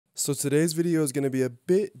So today's video is going to be a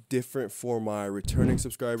bit different for my returning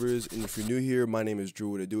subscribers, and if you're new here, my name is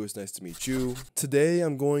Drew. What I do, it's nice to meet you. Today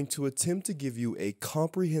I'm going to attempt to give you a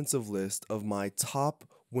comprehensive list of my top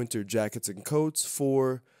winter jackets and coats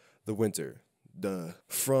for the winter.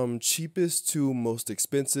 From cheapest to most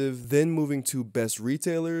expensive, then moving to best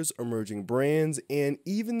retailers, emerging brands, and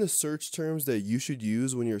even the search terms that you should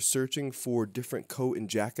use when you're searching for different coat and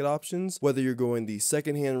jacket options, whether you're going the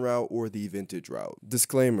secondhand route or the vintage route.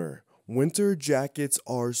 Disclaimer: winter jackets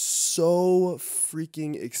are so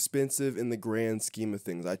freaking expensive in the grand scheme of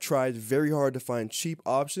things. I tried very hard to find cheap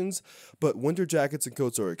options, but winter jackets and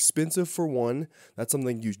coats are expensive for one. That's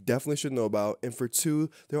something you definitely should know about. And for two,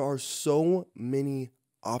 there are so many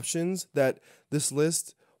options that this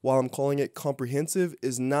list, while I'm calling it comprehensive,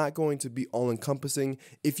 is not going to be all-encompassing.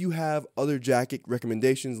 If you have other jacket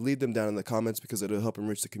recommendations, leave them down in the comments because it'll help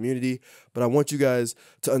enrich the community. But I want you guys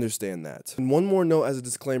to understand that. And one more note as a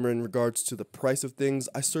disclaimer in regards to the price of things.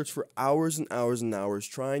 I searched for hours and hours and hours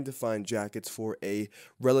trying to find jackets for a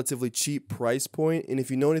relatively cheap price point. And if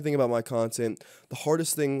you know anything about my content, the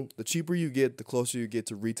hardest thing, the cheaper you get, the closer you get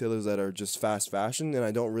to retailers that are just fast fashion. And I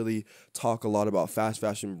don't really talk a lot about fast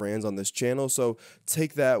fashion brands on this channel. So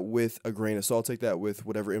take that with a grain of salt, take that with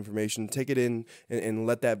whatever information, take it in and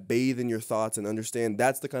let that bathe in your thoughts and understand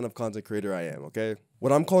that's the kind of content creator I am, okay?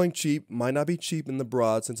 What I'm calling cheap might not be cheap in the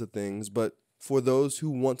broad sense of things, but for those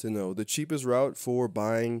who want to know, the cheapest route for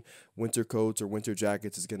buying winter coats or winter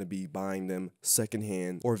jackets is going to be buying them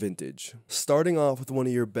secondhand or vintage. Starting off with one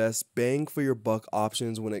of your best bang for your buck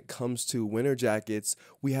options when it comes to winter jackets,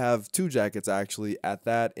 we have two jackets actually at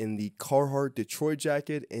that, in the Carhartt Detroit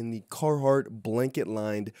jacket and the Carhartt blanket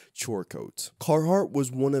lined Chore coat. Carhartt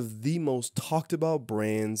was one of the most talked about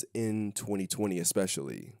brands in 2020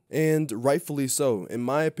 especially, and rightfully so. In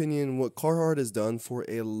my opinion, what Carhartt has done for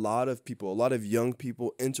a lot of people, a lot of young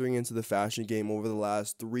people entering into the fashion game over the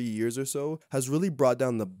last 3 years or so, has really brought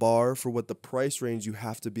down the bar for what the price range you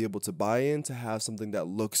have to be able to buy in to have something that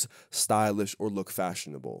looks stylish or look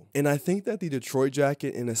fashionable. And I think that the Detroit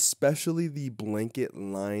jacket, and especially the blanket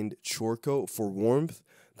lined Chore coat for warmth,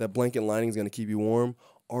 that blanket lining is going to keep you warm,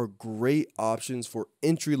 are great options for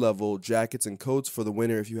entry-level jackets and coats for the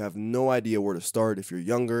winter if you have no idea where to start, if you're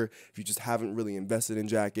younger, if you just haven't really invested in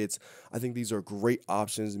jackets. I think these are great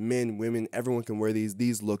options. Men, women, everyone can wear these.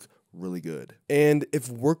 These look really good. And if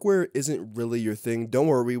workwear isn't really your thing, don't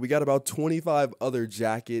worry, we got about 25 other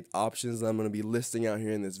jacket options that I'm going to be listing out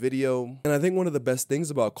here in this video. And I think one of the best things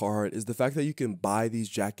about Carhartt is the fact that you can buy these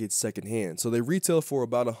jackets secondhand. So they retail for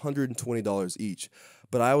about $120 each.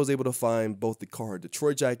 But I was able to find both the Carhartt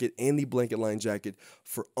Detroit jacket and the blanket line jacket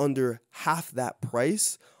for under half that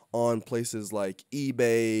price on places like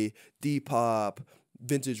eBay, Depop,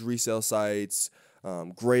 vintage resale sites,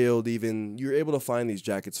 Grailed even. You're able to find these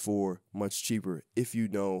jackets for much cheaper if you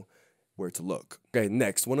know where to look. Okay,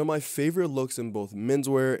 next, one of my favorite looks in both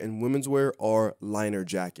menswear and women's wear are liner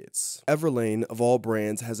jackets. Everlane, of all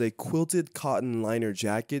brands, has a quilted cotton liner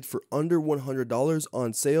jacket for under $100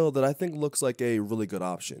 on sale that I think looks like a really good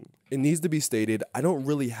option. It needs to be stated, I don't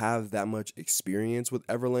really have that much experience with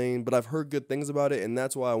Everlane, but I've heard good things about it, and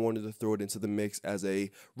that's why I wanted to throw it into the mix as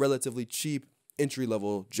a relatively cheap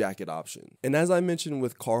entry-level jacket option. And as I mentioned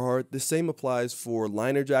with Carhartt, the same applies for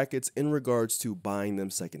liner jackets in regards to buying them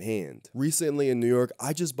secondhand. Recently in New York,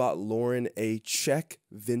 I just bought Lauren a check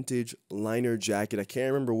vintage liner jacket. I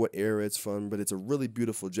can't remember what era it's from, but it's a really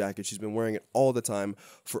beautiful jacket. She's been wearing it all the time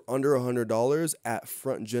for under $100 at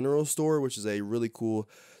Front General Store, which is a really cool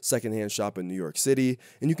secondhand shop in New York City.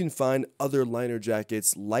 And you can find other liner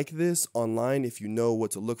jackets like this online if you know what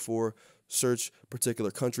to look for. Search particular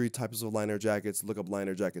country types of liner jackets, look up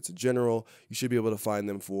liner jackets in general. You should be able to find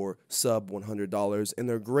them for sub $100, and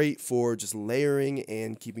they're great for just layering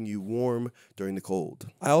and keeping you warm during the cold.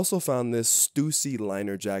 I also found this Stussy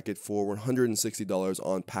liner jacket for $160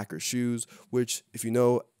 on Packer Shoes, which, if you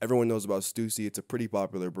know, everyone knows about Stussy. It's a pretty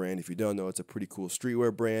popular brand. If you don't know, it's a pretty cool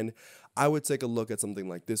streetwear brand. I would take a look at something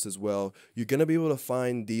like this as well. You're going to be able to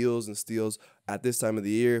find deals and steals at this time of the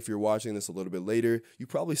year. If you're watching this a little bit later, you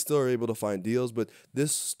probably still are able to find deals, but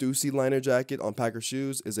this Stussy liner jacket on Packer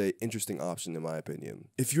Shoes is an interesting option in my opinion.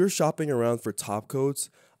 If you're shopping around for top coats,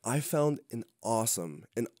 I found an awesome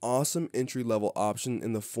entry-level option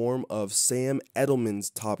in the form of Sam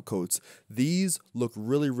Edelman's top coats. These look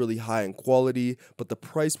really high in quality, but the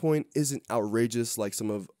price point isn't outrageous like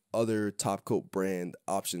some of other top coat brand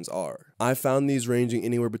options are. I found these ranging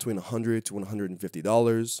anywhere between $100 to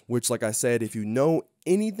 $150, which, like I said, if you know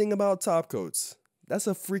anything about top coats, that's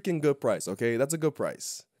a freaking good price, okay? That's a good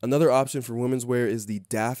price. Another option for women's wear is the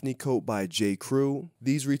Daphne coat by J. Crew.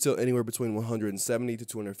 These retail anywhere between $170 to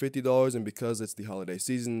 $250, and because it's the holiday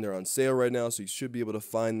season, they're on sale right now, so you should be able to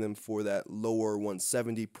find them for that lower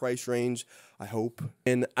 $170 price range, I hope.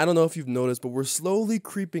 And I don't know if you've noticed, but we're slowly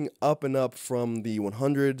creeping up and up from the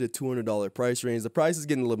 $100 to $200 price range. The price is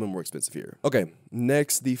getting a little bit more expensive here. Okay,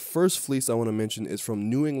 next, the first fleece I want to mention is from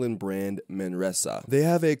New England brand Manresa. They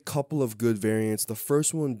have a couple of good variants, the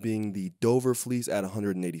first one being the Dover fleece at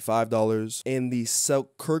 $185 and the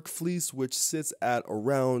Selkirk fleece, which sits at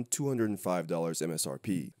around $205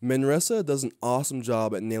 MSRP. Manresa does an awesome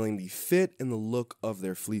job at nailing the fit and the look of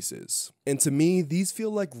their fleeces. And to me, these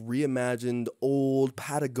feel like reimagined old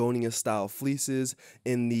Patagonia style fleeces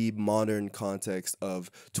in the modern context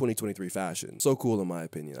of 2023 fashion. So cool in my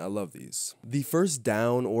opinion. I love these. The first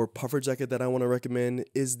down or puffer jacket that I want to recommend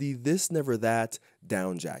is the This Never That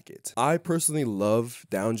down jacket. I personally love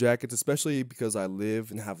down jackets, especially because I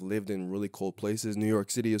live and have lived in really cold places. New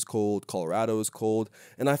York City is cold, Colorado is cold,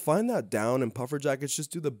 and I find that down and puffer jackets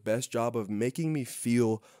just do the best job of making me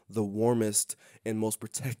feel the warmest and most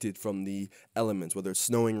protected from the elements, whether it's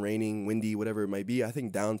snowing, raining, windy, whatever it might be. I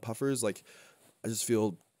think down puffers, like, I just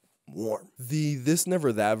feel warm. The This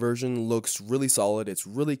Never That version looks really solid, it's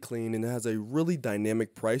really clean, and it has a really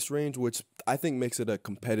dynamic price range, which I think makes it a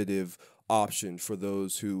competitive option for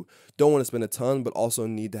those who don't want to spend a ton but also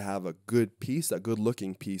need to have a good piece, a good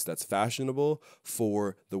looking piece that's fashionable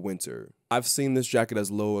for the winter. I've seen this jacket as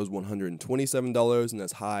low as $127 and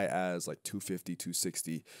as high as like $250,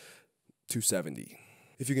 $260, $270.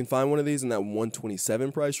 If you can find one of these in that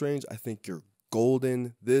 $127 price range, I think you're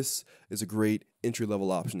golden. This is a great entry-level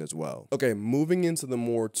option as well. Okay, moving into the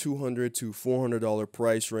more $200 to $400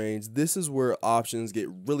 price range, this is where options get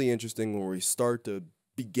really interesting when we start to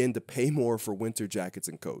begin to pay more for winter jackets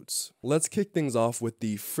and coats. Let's kick things off with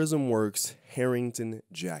the FrismWorks Harrington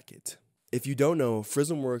jacket. If you don't know,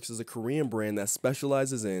 FrismWorks is a Korean brand that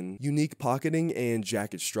specializes in unique pocketing and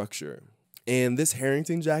jacket structure. And this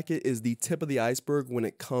Harrington jacket is the tip of the iceberg when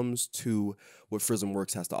it comes to what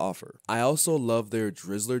FrismWorks has to offer. I also love their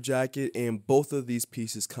Drizzler jacket, and both of these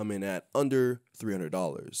pieces come in at under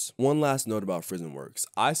 $300. One last note about FrismWorks.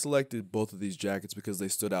 I selected both of these jackets because they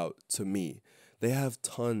stood out to me. They have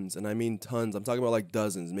tons, and I mean tons. I'm talking about like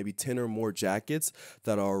dozens, maybe 10 or more jackets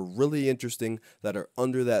that are really interesting, that are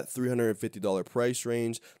under that $350 price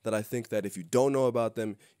range, that I think that if you don't know about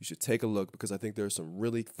them, you should take a look, because I think there are some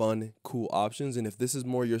really fun, cool options. And if this is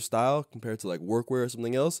more your style compared to like workwear or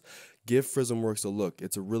something else, give FrismWorks a look.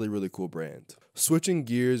 It's a really, really cool brand. Switching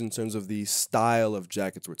gears in terms of the style of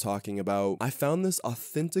jackets we're talking about, I found this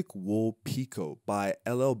authentic wool peacoat by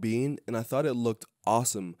LL Bean, and I thought it looked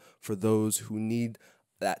awesome for those who need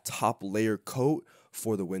that top layer coat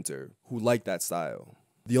for the winter, who like that style.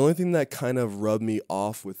 The only thing that kind of rubbed me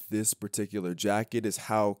off with this particular jacket is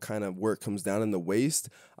how kind of where it comes down in the waist.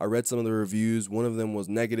 I read some of the reviews. One of them was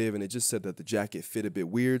negative, and it just said that the jacket fit a bit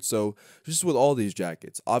weird. So just with all these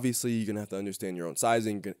jackets, obviously you're going to have to understand your own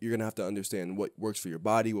sizing. You're going to have to understand what works for your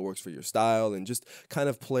body, what works for your style, and just kind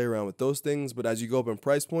of play around with those things. But as you go up in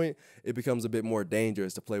price point, it becomes a bit more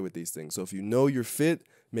dangerous to play with these things. So if you know your fit,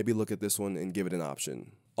 maybe look at this one and give it an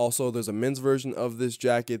option. Also, there's a men's version of this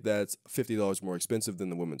jacket that's $50 more expensive than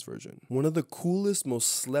the women's version. One of the coolest, most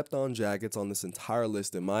slept on jackets on this entire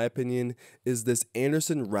list, in my opinion, is this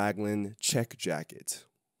Anderson Raglan check jacket.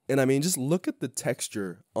 And I mean, just look at the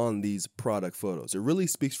texture on these product photos. It really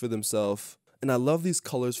speaks for themselves. And I love these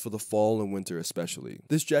colors for the fall and winter especially.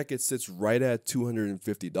 This jacket sits right at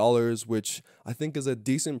 $250, which I think is a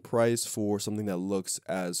decent price for something that looks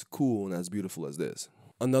as cool and as beautiful as this.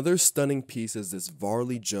 Another stunning piece is this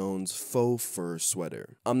Varley Jones faux fur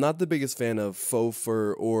sweater. I'm not the biggest fan of faux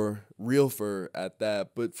fur or real fur at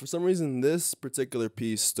that, but for some reason this particular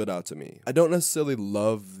piece stood out to me. I don't necessarily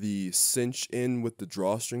love the cinch in with the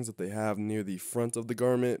drawstrings that they have near the front of the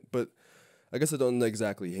garment, but I guess I don't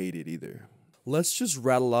exactly hate it either. Let's just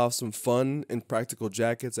rattle off some fun and practical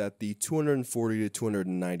jackets at the $240 to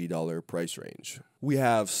 $290 price range. We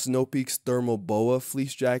have Snow Peak's Thermal Boa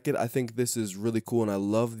fleece jacket. I think this is really cool, and I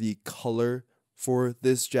love the color for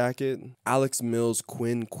this jacket. Alex Mills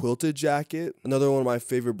Quinn Quilted jacket. Another one of my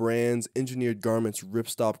favorite brands, Engineered Garments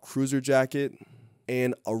Ripstop Cruiser jacket.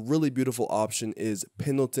 And a really beautiful option is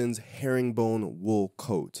Pendleton's herringbone wool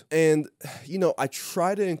coat. And, you know, I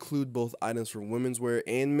try to include both items from women's wear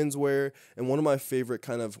and men's wear. And one of my favorite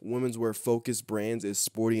kind of women's wear focused brands is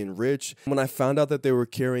Sporty and Rich. When I found out that they were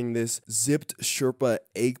carrying this zipped Sherpa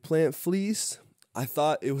eggplant fleece, I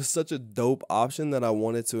thought it was such a dope option that I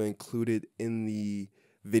wanted to include it in the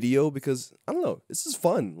video because I don't know, this is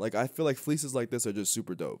fun. Like, I feel like fleeces like this are just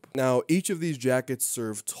super dope. Now, each of these jackets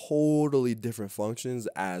serve totally different functions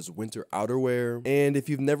as winter outerwear, and if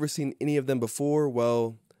you've never seen any of them before,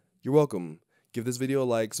 well, you're welcome. Give this video a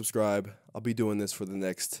like, subscribe. I'll be doing this for the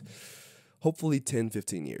next hopefully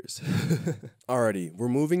 10-15 years. Alrighty, we're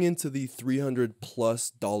moving into the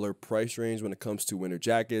 $300+ price range when it comes to winter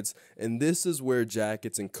jackets, and this is where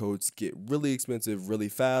jackets and coats get really expensive really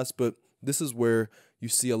fast, but this is where you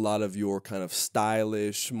see a lot of your kind of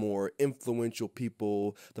stylish, more influential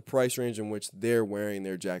people, the price range in which they're wearing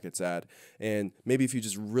their jackets at. And maybe if you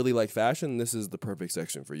just really like fashion, this is the perfect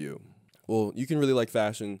section for you. Well, you can really like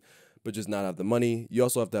fashion, but just not have the money. You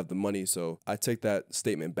also have to have the money, so I take that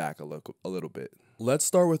statement back a little bit. Let's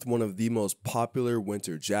start with one of the most popular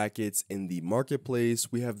winter jackets in the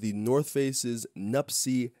marketplace. We have the North Face's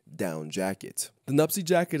Nupste down jacket. The Nupste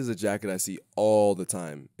jacket is a jacket I see all the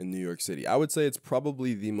time in New York City. I would say it's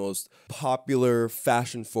probably the most popular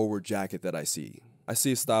fashion-forward jacket that I see. I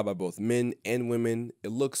see it styled by both men and women. It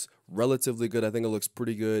looks relatively good. I think it looks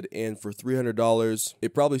pretty good. And for $300,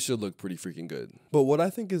 it probably should look pretty freaking good. But what I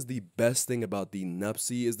think is the best thing about the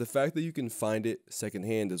Nupste is the fact that you can find it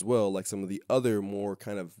secondhand as well, like some of the other more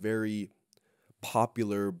kind of very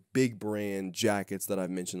popular big brand jackets that I've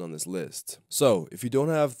mentioned on this list. So if you don't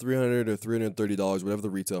have $300 or $330, whatever the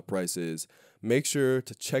retail price is, make sure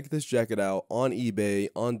to check this jacket out on eBay,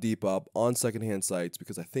 on Depop, on secondhand sites,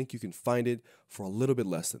 because I think you can find it for a little bit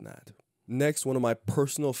less than that. Next, one of my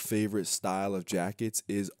personal favorite style of jackets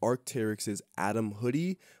is Arcteryx's Atom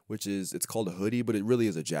Hoodie, it's called a hoodie, but it really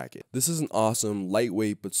is a jacket. This is an awesome,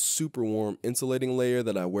 lightweight, but super warm insulating layer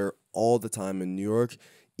that I wear all the time in New York.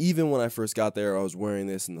 Even when I first got there, I was wearing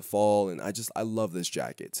this in the fall, and I love this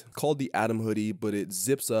jacket. It's called the Atom Hoodie, but it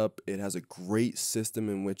zips up. It has a great system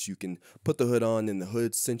in which you can put the hood on and the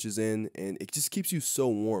hood cinches in, and it just keeps you so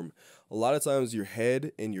warm. A lot of times your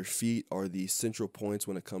head and your feet are the central points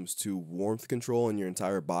when it comes to warmth control in your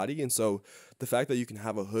entire body, and so the fact that you can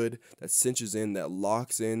have a hood that cinches in, that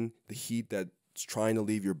locks in the heat that's trying to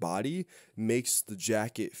leave your body, makes the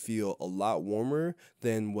jacket feel a lot warmer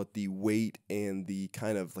than what the weight and the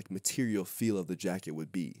kind of like material feel of the jacket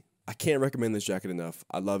would be. I can't recommend this jacket enough.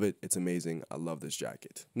 I love it. It's amazing. I love this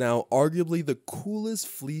jacket. Now, arguably the coolest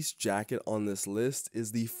fleece jacket on this list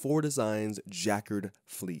is the 4Designs jacquard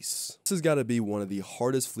fleece. This has got to be one of the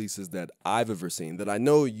hardest fleeces that I've ever seen, that I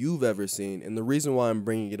know you've ever seen, and the reason why I'm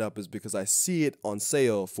bringing it up is because I see it on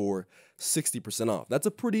sale for 60% off. That's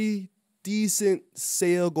a pretty decent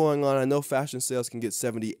sale going on. I know fashion sales can get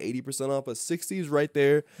 70-80% off, but 60 is right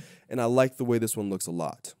there, and I like the way this one looks a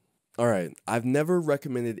lot. Alright, I've never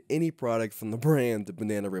recommended any product from the brand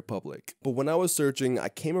Banana Republic, but when I was searching, I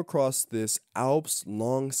came across this Alps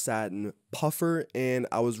long satin puffer, and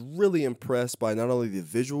I was really impressed by not only the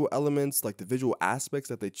visual elements, like the visual aspects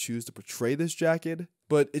that they choose to portray this jacket,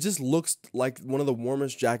 but it just looks like one of the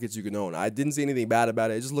warmest jackets you can own. I didn't see anything bad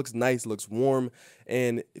about it. It just looks nice, it looks warm,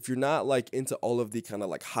 and if you're not like into all of the kind of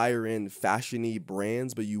like higher end fashion-y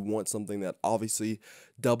brands, but you want something that obviously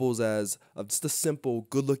doubles as just a simple,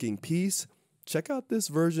 good looking piece, check out this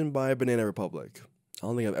version by Banana Republic. I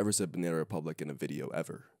don't think I've ever said Banana Republic in a video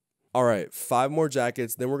ever. Alright, 5 more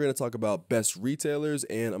jackets, then we're going to talk about best retailers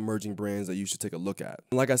and emerging brands that you should take a look at.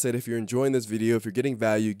 And like I said, if you're enjoying this video, if you're getting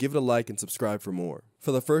value, give it a like and subscribe for more.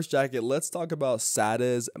 For the first jacket, let's talk about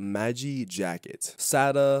Satta Maji Jacket.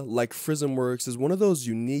 Satta, like Frismworks, is one of those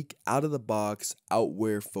unique, out-of-the-box,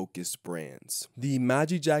 outwear-focused brands. The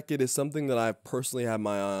Maji Jacket is something that I personally have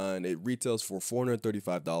my eye on. It retails for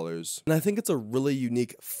 $435, and I think it's a really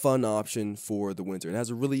unique, fun option for the winter. It has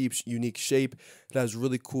a really unique shape. It has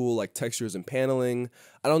really cool like textures and paneling.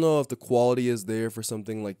 I don't know if the quality is there for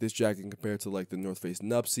something like this jacket compared to like the North Face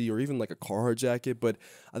Nupste or even like a Carhartt jacket, but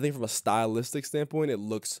I think from a stylistic standpoint, it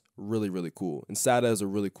looks really, really cool. And Satta is a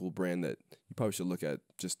really cool brand that you probably should look at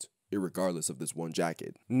just irregardless of this one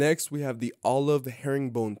jacket. Next, we have the olive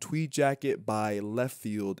herringbone tweed jacket by Left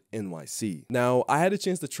Field NYC. Now, I had a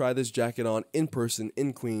chance to try this jacket on in person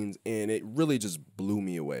in Queens, and it really just blew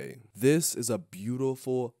me away. This is a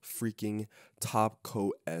beautiful freaking top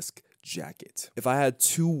coat-esque jacket. If I had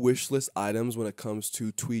 2 wish list items when it comes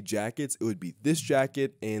to tweed jackets, it would be this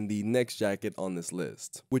jacket and the next jacket on this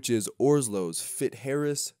list, which is Orslow's Fit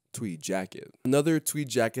Harris tweed jacket. Another tweed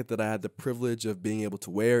jacket that I had the privilege of being able to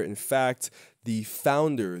wear. In fact, the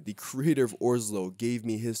founder, the creator of Orslow, gave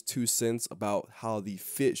me his 2 cents about how the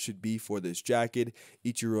fit should be for this jacket.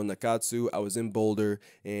 Ichiro Nakatsu. I was in Boulder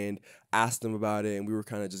and asked him about it, and we were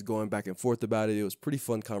kind of just going back and forth about it. It was pretty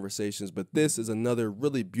fun conversations, but this is another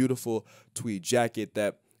really beautiful tweed jacket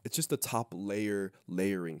that It's just a top layer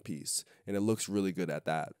layering piece, and it looks really good at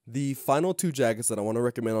that. The final two jackets that I want to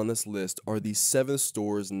recommend on this list are the 7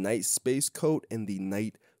 Stores Night Space Coat and the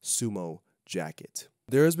Night Sumo Jacket.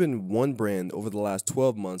 There has been one brand over the last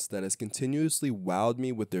 12 months that has continuously wowed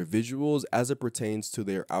me with their visuals as it pertains to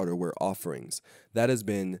their outerwear offerings. That has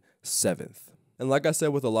been 7th. And like I said,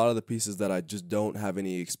 with a lot of the pieces that I just don't have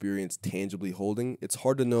any experience tangibly holding, it's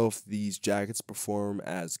hard to know if these jackets perform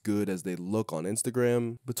as good as they look on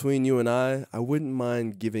Instagram. Between you and I wouldn't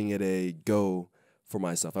mind giving it a go for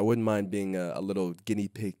myself. I wouldn't mind being a little guinea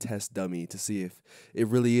pig test dummy to see if it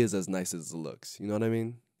really is as nice as it looks. You know what I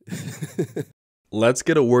mean? Let's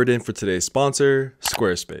get a word in for today's sponsor,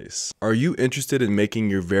 Squarespace. Are you interested in making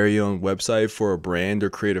your very own website for a brand or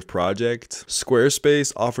creative project?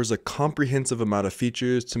 Squarespace offers a comprehensive amount of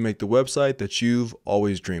features to make the website that you've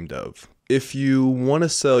always dreamed of. If you want to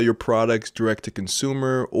sell your products direct to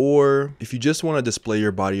consumer, or if you just want to display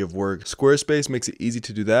your body of work, Squarespace makes it easy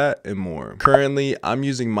to do that and more. Currently, I'm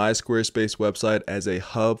using my Squarespace website as a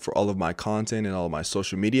hub for all of my content and all of my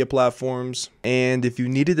social media platforms. And if you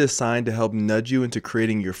need a design to help nudge you into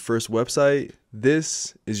creating your first website,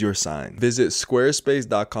 this is your sign. Visit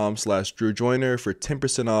squarespace.com/DrewJoyner for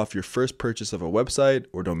 10% off your first purchase of a website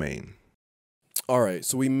or domain. All right,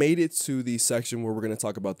 so we made it to the section where we're going to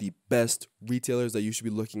talk about the best retailers that you should be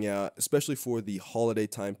looking at, especially for the holiday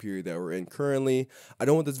time period that we're in currently. I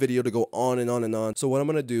don't want this video to go on and on and on. So what I'm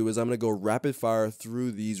going to do is I'm going to go rapid fire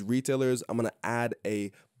through these retailers. I'm going to add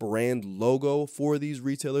a brand logo for these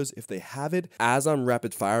retailers if they have it. As I'm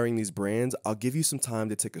rapid firing these brands, I'll give you some time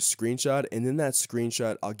to take a screenshot, and in that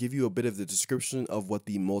screenshot, I'll give you a bit of the description of what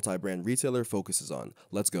the multi-brand retailer focuses on.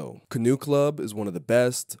 Let's go. Canoe Club is one of the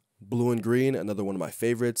best. Blue and Green, another one of my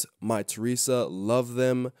favorites. My Teresa, love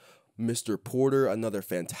them. Mr. Porter, another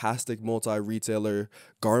fantastic multi-retailer.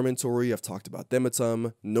 Garmentory, I've talked about them a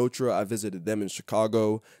ton. Notre, I visited them in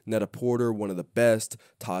Chicago. Net-a-Porter, one of the best.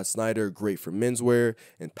 Todd Snyder, great for menswear.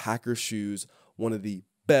 And Packer Shoes, one of the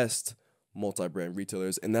best multi-brand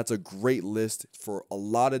retailers. And that's a great list for a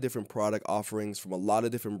lot of different product offerings from a lot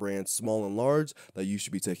of different brands, small and large, that you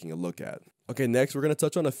should be taking a look at. Okay, next we're going to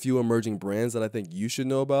touch on a few emerging brands that I think you should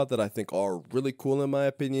know about that I think are really cool in my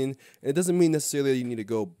opinion. And it doesn't mean necessarily that you need to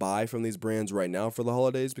go buy from these brands right now for the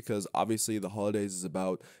holidays, because obviously the holidays is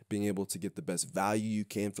about being able to get the best value you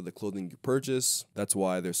can for the clothing you purchase. That's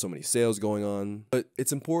why there's so many sales going on. But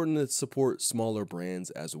it's important to support smaller brands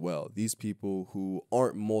as well. These people who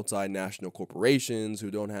aren't multinational corporations,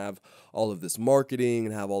 who don't have all of this marketing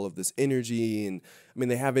and have all of this energy, and I mean,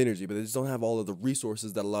 they have energy, but they just don't have all of the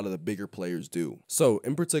resources that a lot of the bigger players do. So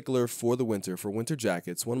in particular for the winter, for winter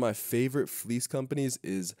jackets, one of my favorite fleece companies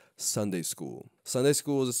is Sunday School. Sunday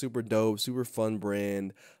School is a super dope, super fun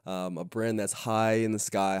brand, a brand that's high in the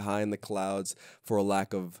sky, high in the clouds, for a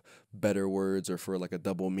lack of better words, or for like a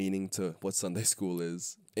double meaning to what Sunday School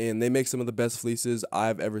is. And they make some of the best fleeces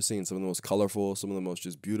I've ever seen, some of the most colorful, some of the most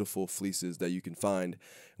just beautiful fleeces that you can find.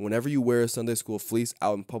 And whenever you wear a Sunday School fleece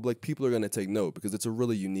out in public, people are going to take note because it's a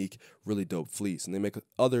really unique, really dope fleece. And they make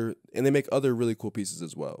other really cool pieces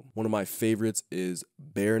as well. One of my favorites is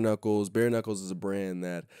Bare Knuckles. Bare Knuckles is a brand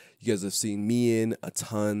that you guys have seen me in a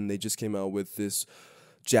ton. They just came out with this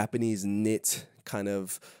Japanese knit, kind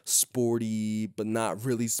of sporty but not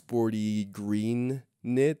really sporty green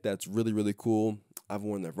knit that's really, really cool. I've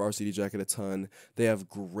worn their varsity jacket a ton. They have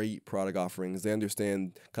great product offerings. They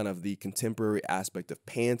understand kind of the contemporary aspect of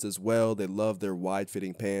pants as well. They love their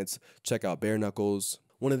wide-fitting pants. Check out Bare Knuckles.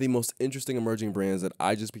 One of the most interesting emerging brands that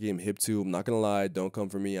I just became hip to, I'm not going to lie, don't come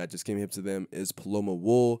for me, I just came hip to them, is Paloma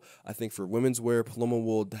Wool. I think for women's wear, Paloma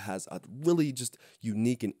Wool has a really just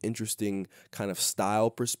unique and interesting kind of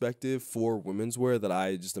style perspective for women's wear that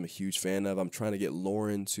I just am a huge fan of. I'm trying to get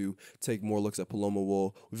Lauren to take more looks at Paloma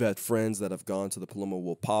Wool. We've had friends that have gone to the Paloma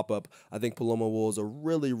Wool pop-up. I think Paloma Wool is a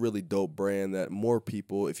really, really dope brand that more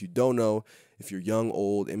people, if you don't know, if you're young,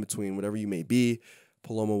 old, in between, whatever you may be,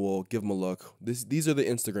 Paloma Wool, give them a look. These are the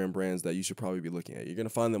Instagram brands that you should probably be looking at. You're going to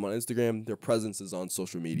find them on Instagram. Their presence is on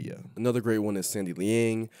social media. Another great one is Sandy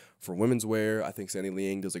Liang for women's wear. I think Sandy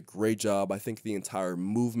Liang does a great job. I think the entire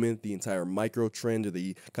movement, the entire micro trend, or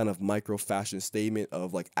the kind of micro fashion statement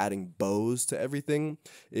of like adding bows to everything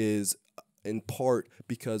is in part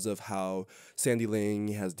because of how Sandy Liang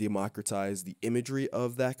has democratized the imagery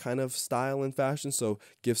of that kind of style and fashion. So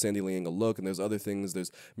give Sandy Liang a look. And there's other things.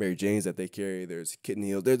 There's Mary Jane's that they carry. There's Kitten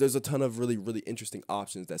Heels. There's a ton of really, really interesting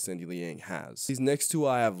options that Sandy Liang has. These next two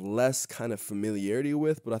I have less kind of familiarity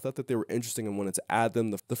with, but I thought that they were interesting and wanted to add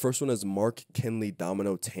them. The first one is Mark Kenley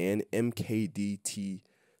Domino Tan, MKDT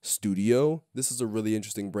Studio. This is a really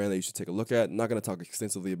interesting brand that you should take a look at. I'm not going to talk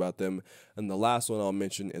extensively about them. And the last one I'll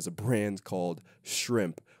mention is a brand called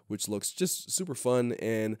Shrimp, which looks just super fun.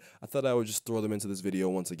 And I thought I would just throw them into this video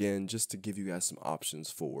once again, just to give you guys some options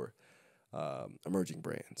for emerging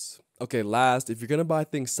brands. Okay, last, if you're gonna buy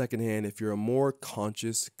things secondhand, if you're a more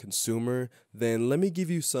conscious consumer, then let me give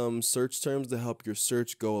you some search terms to help your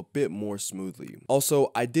search go a bit more smoothly.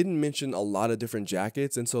 Also, I didn't mention a lot of different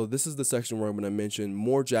jackets, and so this is the section where I'm gonna mention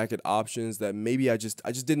more jacket options that maybe I just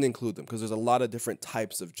didn't include them because there's a lot of different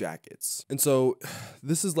types of jackets. And so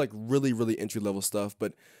this is like really entry level stuff,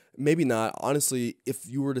 but maybe not. Honestly, if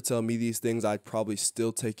you were to tell me these things, I'd probably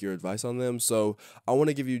still take your advice on them. So I want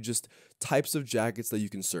to give you just types of jackets that you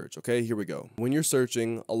can search. Okay, here we go. When you're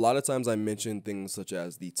searching, a lot of times I mention things such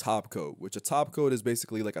as the top coat, which a top coat is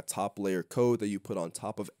basically like a top layer coat that you put on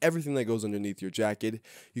top of everything that goes underneath your jacket.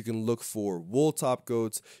 You can look for wool top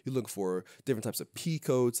coats. You look for different types of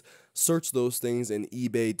peacoats. Search those things in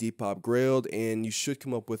eBay, Depop, Grailed, and you should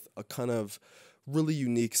come up with a kind of really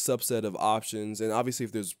unique subset of options. And obviously,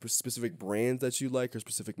 if there's specific brands that you like or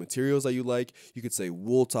specific materials that you like, you could say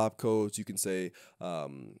wool top coats. You can say,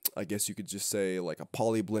 I guess you could just say like a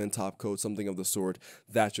poly blend top coat, something of the sort.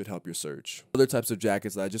 That should help your search. Other types of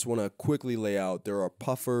jackets that I just want to quickly lay out. There are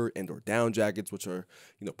puffer and or down jackets, which are,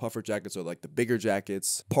 puffer jackets are like the bigger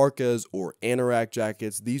jackets. Parkas or anorak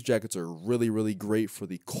jackets. These jackets are really great for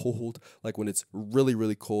the cold. Like when it's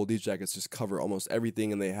really cold, these jackets just cover almost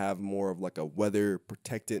everything, and they have more of like a weather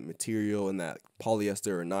protectant material and that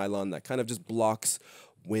polyester or nylon that kind of just blocks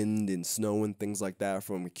wind and snow and things like that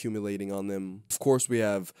from accumulating on them. Of course, we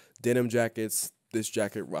have denim jackets. This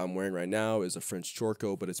jacket I'm wearing right now is a French Chore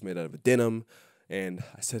coat, but it's made out of a denim. And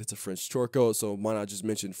I said it's a French Chore coat, so why not just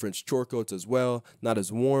mention French Chore coats as well? Not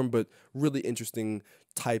as warm, but really interesting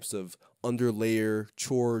types of underlayer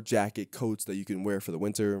Chore jacket coats that you can wear for the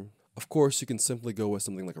winter. Of course, you can simply go with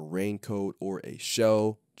something like a raincoat or a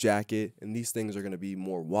shell jacket, and these things are going to be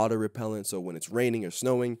more water repellent, so when it's raining or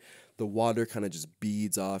snowing, the water kind of just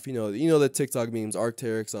beads off. You know the TikTok memes,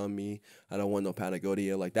 Arcteryx on me, I don't want no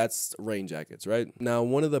Patagonia, like that's rain jackets, right? Now,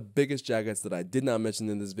 one of the biggest jackets that I did not mention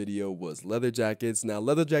in this video was leather jackets. Now,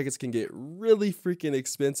 leather jackets can get really freaking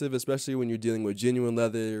expensive, especially when you're dealing with genuine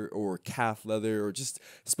leather or calf leather or just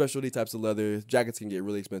specialty types of leather. Jackets can get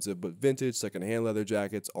really expensive, but vintage secondhand leather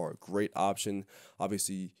jackets are a great option.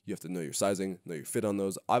 Obviously, you have to know your sizing, know your fit on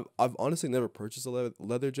those. I've honestly never purchased a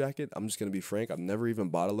leather jacket. I'm just going to be frank. I've never even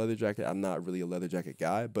bought a leather jacket. I'm not really a leather jacket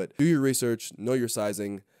guy, but do your research, know your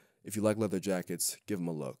sizing. If you like leather jackets, give them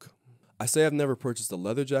a look. I say I've never purchased a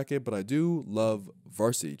leather jacket, but I do love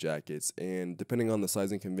varsity jackets, and depending on the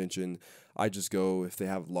sizing convention, I just go, if they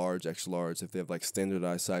have large, extra large, if they have like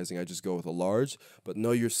standardized sizing, I just go with a large. But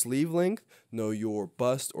know your sleeve length, know your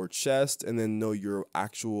bust or chest, and then know your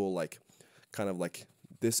actual like kind of like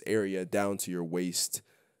this area down to your waist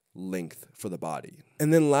length for the body.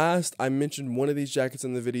 And then last, I mentioned one of these jackets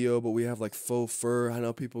in the video, but we have like faux fur. I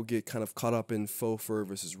know people get kind of caught up in faux fur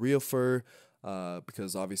versus real fur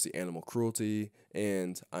because obviously animal cruelty,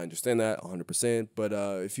 and I understand that 100%. But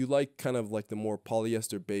if you like kind of like the more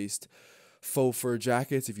polyester based faux fur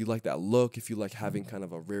jackets, if you like that look, if you like having kind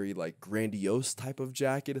of a very like grandiose type of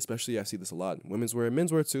jacket, especially I see this a lot in women's wear,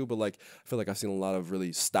 men's wear too, but like I feel like I've seen a lot of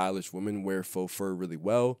really stylish women wear faux fur really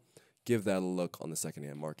well. Give that a look on the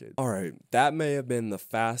secondhand market. All right, that may have been the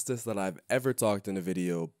fastest that I've ever talked in a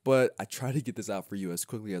video, but I tried to get this out for you as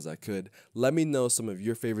quickly as I could. Let me know some of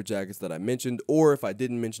your favorite jackets that I mentioned, or if I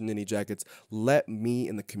didn't mention any jackets, let me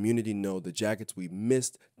in the community know the jackets we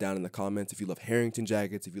missed down in the comments. If you love Harrington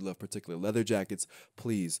jackets, if you love particular leather jackets,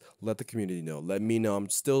 please let the community know. Let me know. I'm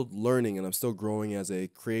still learning and I'm still growing as a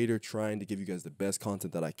creator, trying to give you guys the best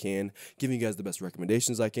content that I can, giving you guys the best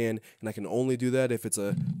recommendations I can, and I can only do that if it's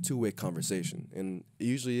a two-way conversation, and it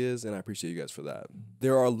usually is, and I appreciate you guys for that.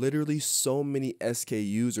 There are literally so many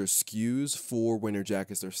SKUs or SKUs for winter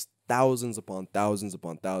jackets. There's thousands upon thousands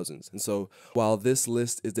upon thousands, and so while this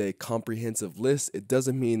list is a comprehensive list, it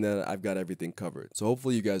doesn't mean that I've got everything covered. So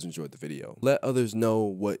hopefully you guys enjoyed the video. Let others know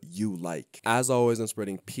what you like. As always, I'm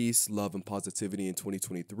spreading peace, love, and positivity in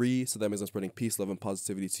 2023, so that means I'm spreading peace, love, and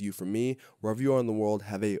positivity to you from me. Wherever you are in the world,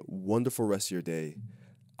 have a wonderful rest of your day.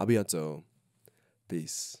 Abiento.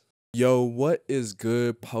 Peace. Yo, what is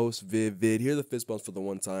good? Post vid. Here are the fist bumps for the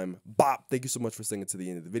one time. Bop. Thank you so much for staying to the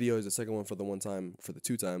end of the video. Here's the second one for the one time, for the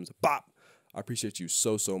two times. Bop. I appreciate you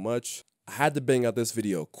so much. I had to bang out this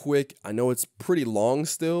video quick. I know it's pretty long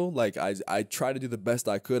still. Like I tried to do the best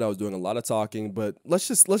I could. I was doing a lot of talking, but let's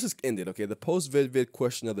just end it, okay? The post vid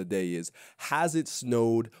question of the day is, has it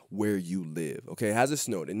snowed where you live? Okay, has it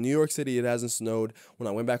snowed? In New York City, it hasn't snowed. When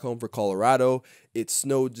I went back home for Colorado, it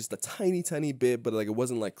snowed just a tiny bit, but like it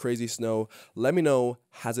wasn't like crazy snow. Let me know,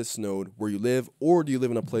 has it snowed where you live, or do you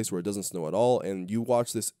live in a place where it doesn't snow at all and you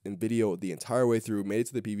watch this in video the entire way through, made it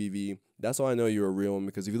to the PVV? That's how I know you're a real one,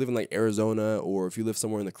 because if you live in like Arizona, or if you live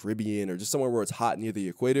somewhere in the Caribbean, or just somewhere where it's hot near the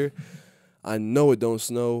equator, I know it don't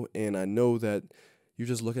snow, and I know that you're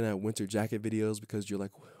just looking at winter jacket videos because you're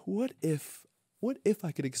like, what if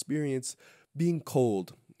I could experience being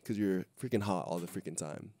cold, because you're freaking hot all the freaking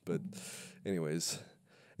time. But anyways,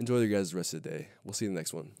 enjoy your guys' rest of the day. We'll see you in the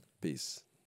next one. Peace.